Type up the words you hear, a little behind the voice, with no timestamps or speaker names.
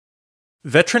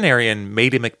Veterinarian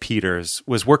Mady McPeters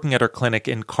was working at her clinic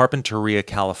in Carpinteria,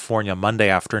 California, Monday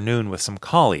afternoon with some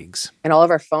colleagues. And all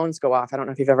of our phones go off. I don't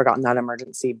know if you've ever gotten that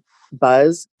emergency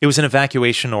buzz. It was an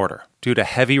evacuation order due to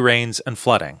heavy rains and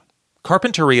flooding.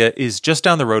 Carpinteria is just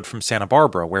down the road from Santa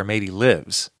Barbara, where Mady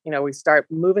lives. We start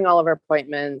moving all of our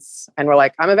appointments, and we're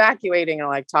like, I'm evacuating. And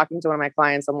I'm like talking to one of my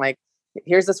clients. I'm like,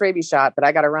 here's this rabies shot, but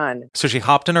I got to run. So she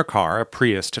hopped in her car, a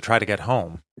Prius, to try to get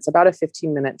home. It's about a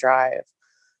 15-minute drive.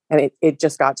 And it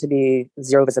just got to be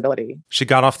zero visibility. She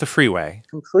got off the freeway.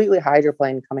 Completely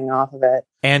hydroplaned coming off of it.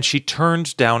 And she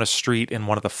turned down a street in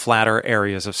one of the flatter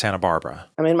areas of Santa Barbara.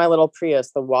 I'm in my little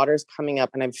Prius. The water's coming up,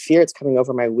 and I fear it's coming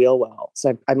over my wheel well.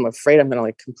 So I'm afraid I'm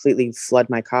going to completely flood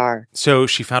my car. So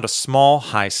she found a small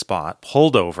high spot,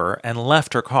 pulled over, and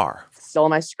left her car. Still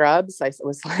in my scrubs.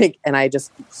 And I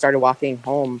just started walking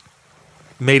home.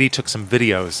 Mady took some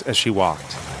videos as she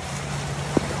walked.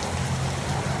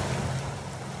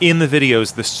 In the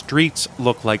videos, the streets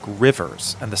look like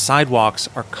rivers, and the sidewalks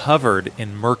are covered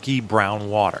in murky brown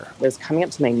water. It was coming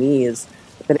up to my knees,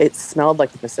 but it smelled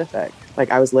like the Pacific.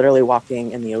 I was literally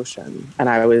walking in the ocean, and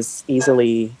I was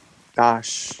easily, I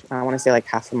want to say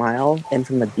half a mile in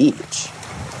from the beach.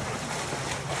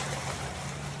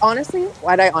 Honestly,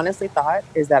 what I honestly thought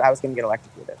is that I was going to get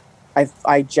electrocuted.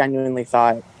 I genuinely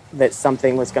thought that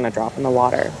something was going to drop in the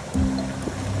water.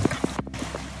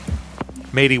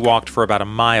 Mady walked for about a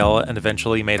mile and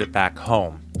eventually made it back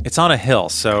home. It's on a hill,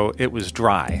 so it was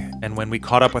dry, and when we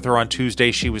caught up with her on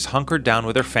Tuesday, she was hunkered down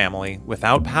with her family,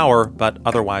 without power, but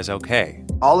otherwise okay.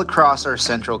 All across our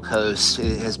central coast,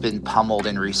 it has been pummeled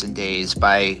in recent days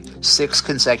by 6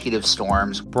 consecutive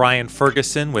storms. Brian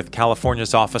Ferguson with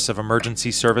California's Office of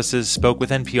Emergency Services spoke with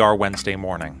NPR Wednesday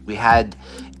morning. We had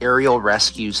aerial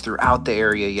rescues throughout the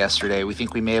area yesterday. We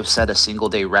think we may have set a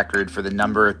single-day record for the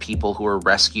number of people who were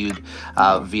rescued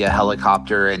via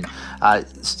helicopter, and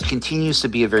continues to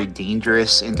be a very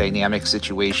dangerous and dynamic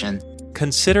situation.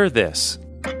 Consider this.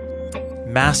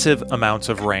 Massive amounts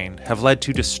of rain have led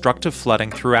to destructive flooding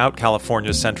throughout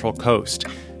California's central coast.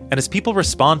 And as people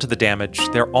respond to the damage,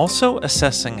 they're also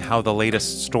assessing how the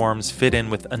latest storms fit in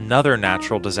with another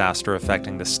natural disaster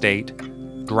affecting the state,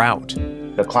 drought.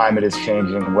 The climate is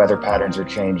changing, weather patterns are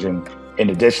changing. In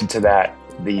addition to that,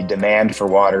 the demand for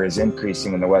water is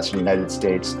increasing in the western United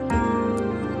States.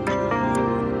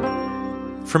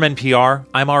 From NPR,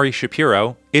 I'm Ari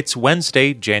Shapiro. It's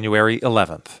Wednesday, January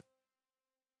 11th.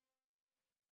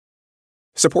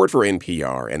 Support for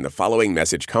NPR and the following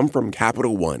message come from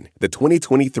Capital One, the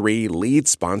 2023 lead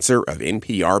sponsor of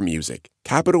NPR Music.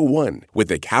 Capital One, with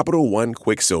the Capital One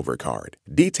Quicksilver Card.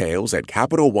 Details at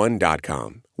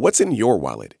CapitalOne.com. What's in your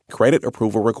wallet? Credit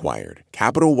approval required.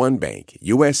 Capital One Bank,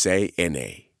 USA,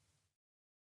 N.A.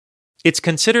 It's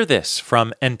Consider This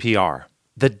from NPR.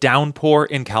 The downpour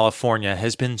in California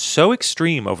has been so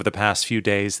extreme over the past few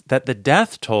days that the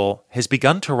death toll has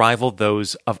begun to rival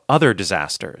those of other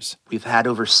disasters. We've had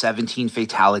over 17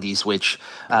 fatalities, which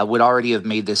would already have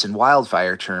made this in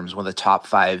wildfire terms one of the top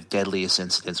 5 deadliest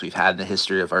incidents we've had in the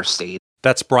history of our state.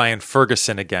 That's Brian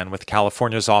Ferguson again with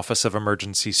California's Office of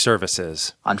Emergency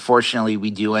Services. Unfortunately,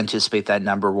 we do anticipate that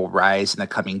number will rise in the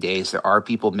coming days. There are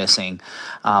people missing,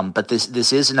 but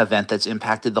this is an event that's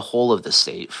impacted the whole of the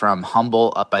state, from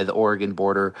Humboldt up by the Oregon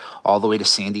border all the way to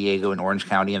San Diego and Orange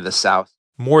County in the south.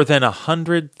 More than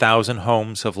 100,000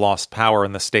 homes have lost power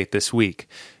in the state this week.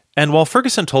 And while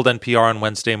Ferguson told NPR on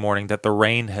Wednesday morning that the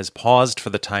rain has paused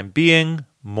for the time being,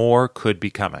 more could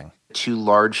be coming. 2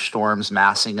 large storms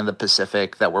massing in the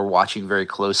Pacific that we're watching very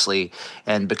closely.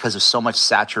 And because of so much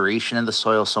saturation in the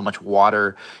soil, so much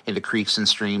water in the creeks and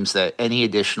streams, that any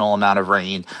additional amount of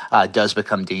rain does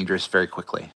become dangerous very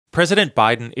quickly. President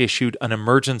Biden issued an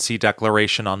emergency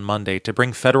declaration on Monday to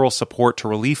bring federal support to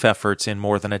relief efforts in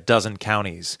more than a dozen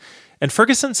counties. And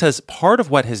Ferguson says part of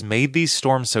what has made these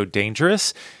storms so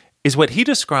dangerous is what he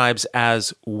describes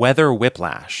as weather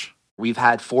whiplash. We've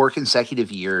had 4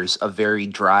 consecutive years of very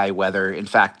dry weather, in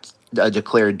fact, a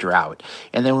declared drought.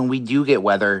 And then when we do get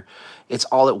weather, it's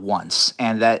all at once.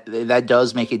 And that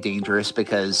does make it dangerous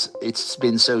because it's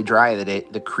been so dry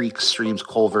that the creeks, streams,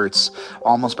 culverts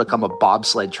almost become a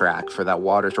bobsled track for that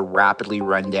water to rapidly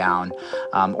run down.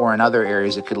 Or in other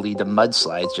areas, it could lead to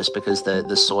mudslides just because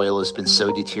the soil has been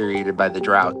so deteriorated by the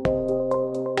drought.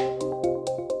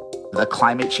 The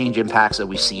climate change impacts that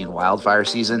we see in wildfire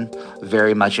season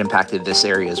very much impacted this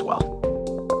area as well.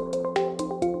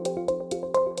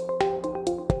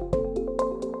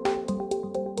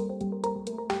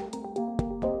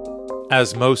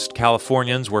 As most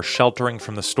Californians were sheltering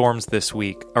from the storms this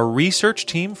week, a research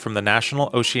team from the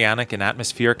National Oceanic and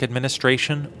Atmospheric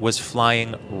Administration was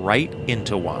flying right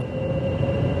into one.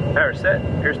 Power set,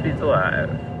 airspeed's alive.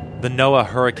 The NOAA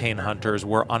hurricane hunters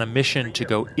were on a mission to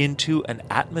go into an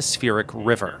atmospheric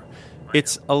river.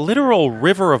 It's a literal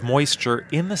river of moisture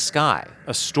in the sky,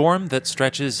 a storm that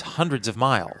stretches hundreds of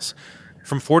miles.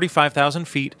 From 45,000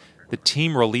 feet, the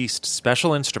team released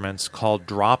special instruments called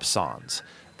dropsondes.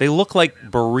 They look like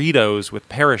burritos with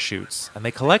parachutes, and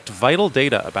they collect vital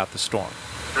data about the storm.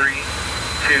 3, 2,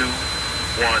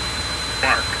 1,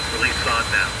 mark. Release on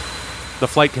now. The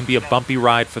flight can be a bumpy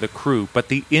ride for the crew, but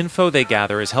the info they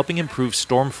gather is helping improve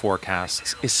storm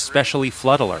forecasts, especially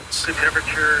flood alerts. Good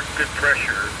temperature, good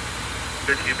pressure,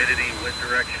 good humidity, wind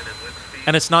direction, and wind speed.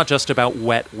 And it's not just about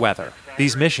wet weather.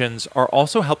 These missions are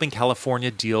also helping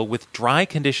California deal with dry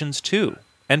conditions, too.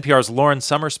 NPR's Lauren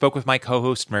Sommer spoke with my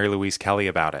co-host Mary Louise Kelly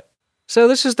about it. So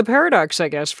this is the paradox, I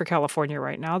guess, for California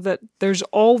right now, that there's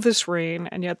all this rain,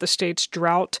 and yet the state's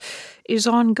drought is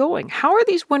ongoing. How are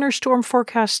these winter storm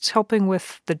forecasts helping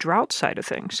with the drought side of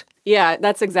things? Yeah,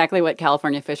 that's exactly what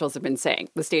California officials have been saying.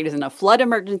 The state is in a flood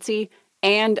emergency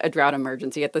and a drought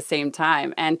emergency at the same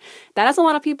time. And that has a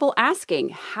lot of people asking,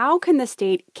 how can the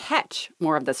state catch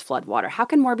more of this flood water? How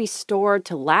can more be stored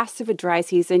to last through the dry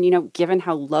season, given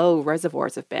how low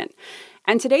reservoirs have been?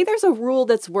 And today there's a rule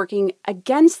that's working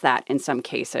against that in some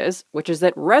cases, which is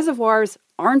that reservoirs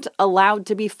aren't allowed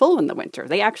to be full in the winter.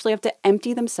 They actually have to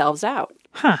empty themselves out.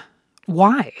 Huh.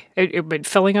 Why?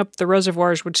 Filling up the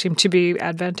reservoirs would seem to be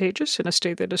advantageous in a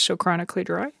state that is so chronically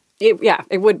dry.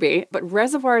 It would be. But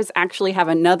reservoirs actually have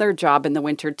another job in the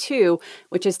winter, too,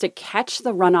 which is to catch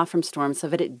the runoff from storms so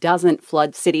that it doesn't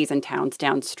flood cities and towns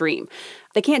downstream.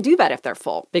 They can't do that if they're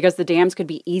full because the dams could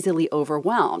be easily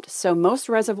overwhelmed. So most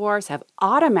reservoirs have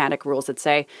automatic rules that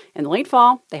say in the late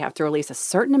fall, they have to release a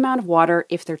certain amount of water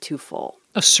if they're too full.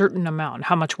 A certain amount?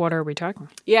 How much water are we talking?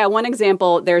 Yeah, one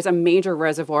example, there's a major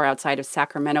reservoir outside of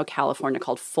Sacramento, California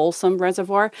called Folsom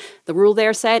Reservoir. The rule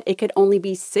there said it could only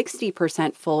be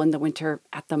 60% full in the winter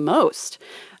at the most.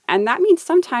 And that means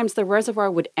sometimes the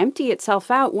reservoir would empty itself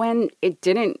out when it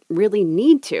didn't really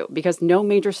need to because no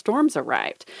major storms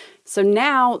arrived. So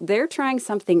now they're trying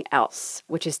something else,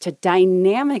 which is to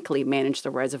dynamically manage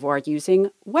the reservoir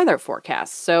using weather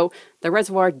forecasts. So the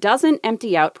reservoir doesn't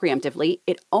empty out preemptively.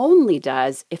 It only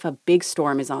does if a big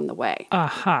storm is on the way.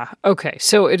 Aha. Okay.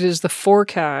 So it is the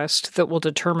forecast that will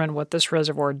determine what this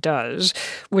reservoir does,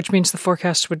 which means the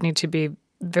forecast would need to be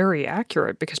very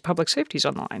accurate because public safety is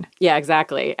on the line. Yeah,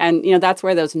 exactly. And, that's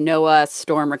where those NOAA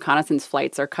storm reconnaissance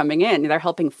flights are coming in. They're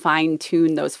helping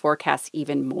fine-tune those forecasts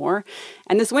even more.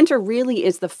 And this winter really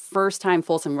is the first time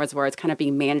Folsom Reservoir is kind of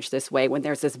being managed this way when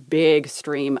there's this big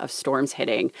stream of storms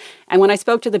hitting. And when I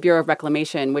spoke to the Bureau of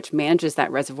Reclamation, which manages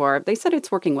that reservoir, they said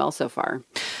it's working well so far.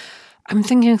 I'm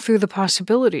thinking through the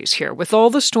possibilities here. With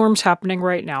all the storms happening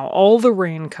right now, all the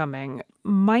rain coming,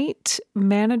 might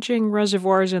managing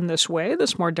reservoirs in this way,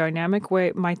 this more dynamic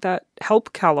way, might that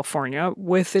help California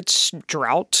with its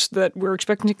drought that we're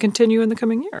expecting to continue in the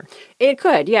coming year? It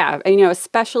could, yeah.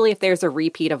 Especially if there's a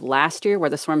repeat of last year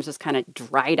where the storms just kind of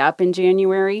dried up in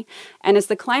January. And as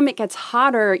the climate gets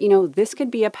hotter, this could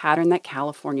be a pattern that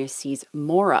California sees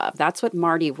more of. That's what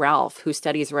Marty Ralph, who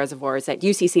studies reservoirs at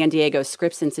UC San Diego's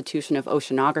Scripps Institution of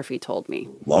Oceanography, told me.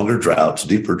 Longer droughts,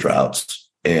 deeper droughts,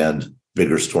 and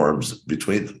bigger storms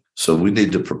between them. So we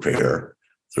need to prepare.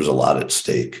 There's a lot at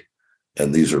stake.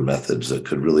 And these are methods that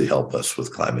could really help us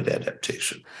with climate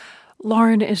adaptation.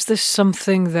 Lauren, is this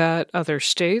something that other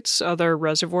states, other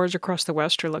reservoirs across the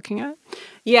West are looking at?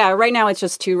 Yeah, right now it's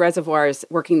just 2 reservoirs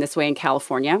working this way in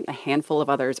California. A handful of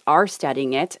others are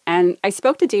studying it. And I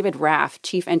spoke to David Raff,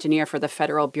 chief engineer for the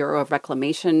Federal Bureau of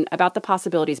Reclamation, about the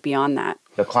possibilities beyond that.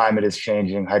 The climate is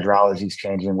changing, hydrology is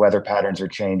changing, weather patterns are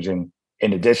changing.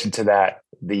 In addition to that,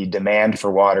 the demand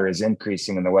for water is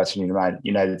increasing in the Western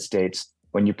United States.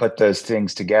 When you put those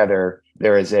things together,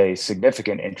 there is a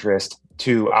significant interest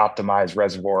to optimize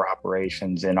reservoir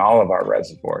operations in all of our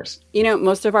reservoirs.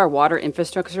 Most of our water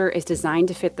infrastructure is designed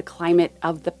to fit the climate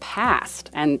of the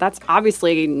past, and that's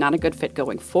obviously not a good fit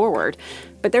going forward.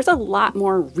 But there's a lot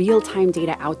more real-time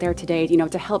data out there today,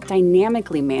 to help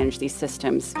dynamically manage these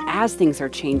systems as things are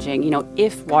changing,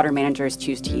 if water managers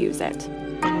choose to use it.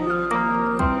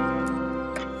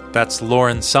 That's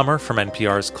Lauren Sommer from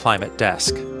NPR's Climate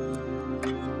Desk.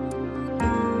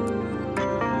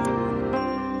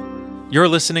 You're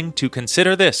listening to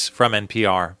Consider This from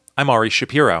NPR. I'm Ari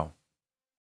Shapiro.